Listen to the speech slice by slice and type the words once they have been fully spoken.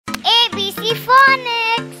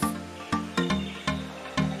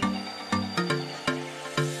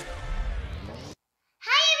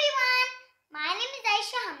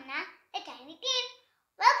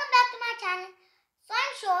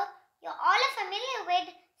familiar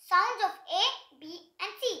with sounds of A, B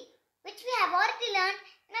and C, which we have already learned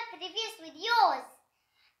in our previous videos.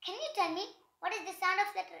 Can you tell me what is the sound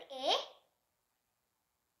of letter A?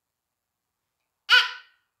 A.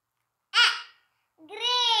 A.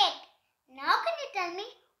 Great. Now can you tell me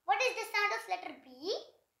what is the sound of letter B?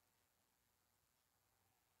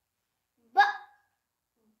 B.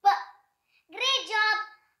 B. Great job.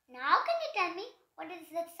 Now can you tell me what is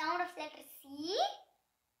the sound of letter C?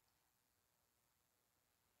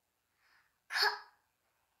 K.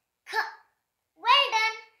 K. Well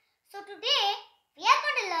done. So today we are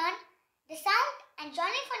going to learn the sound and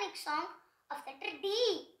joining phonic song of letter D.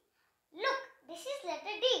 Look, this is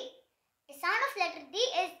letter D. The sound of letter D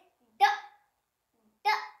is D. D.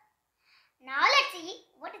 Now let's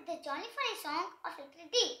see what is the joining phonic song of letter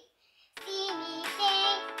D. See me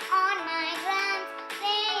playing on my drums.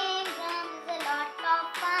 Playing drums is a lot of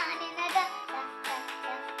fun in a da da da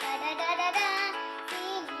da da da da da.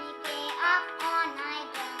 See me play up on my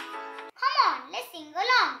drums. Come on, let's sing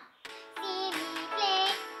along. See me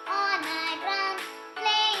play on my drums.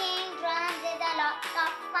 Playing drums is a lot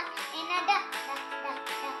of fun in a da da da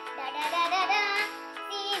da da da da da.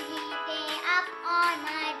 See me play up on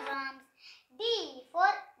my drums. D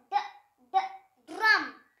for drum.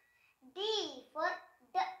 D for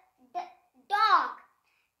dog.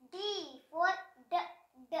 D for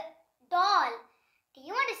doll. Do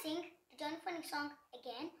you want to sing the joint phonic song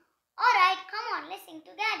again? Alright, come on, let's sing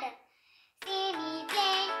together. See me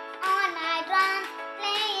playing on my drums.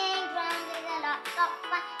 Playing drums is a lot of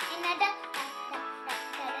fun in a da da da da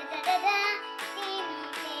da da da da. See me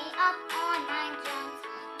play up on my drums.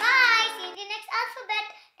 Bye. See you in the next alphabet.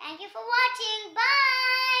 Thank you for watching. Bye.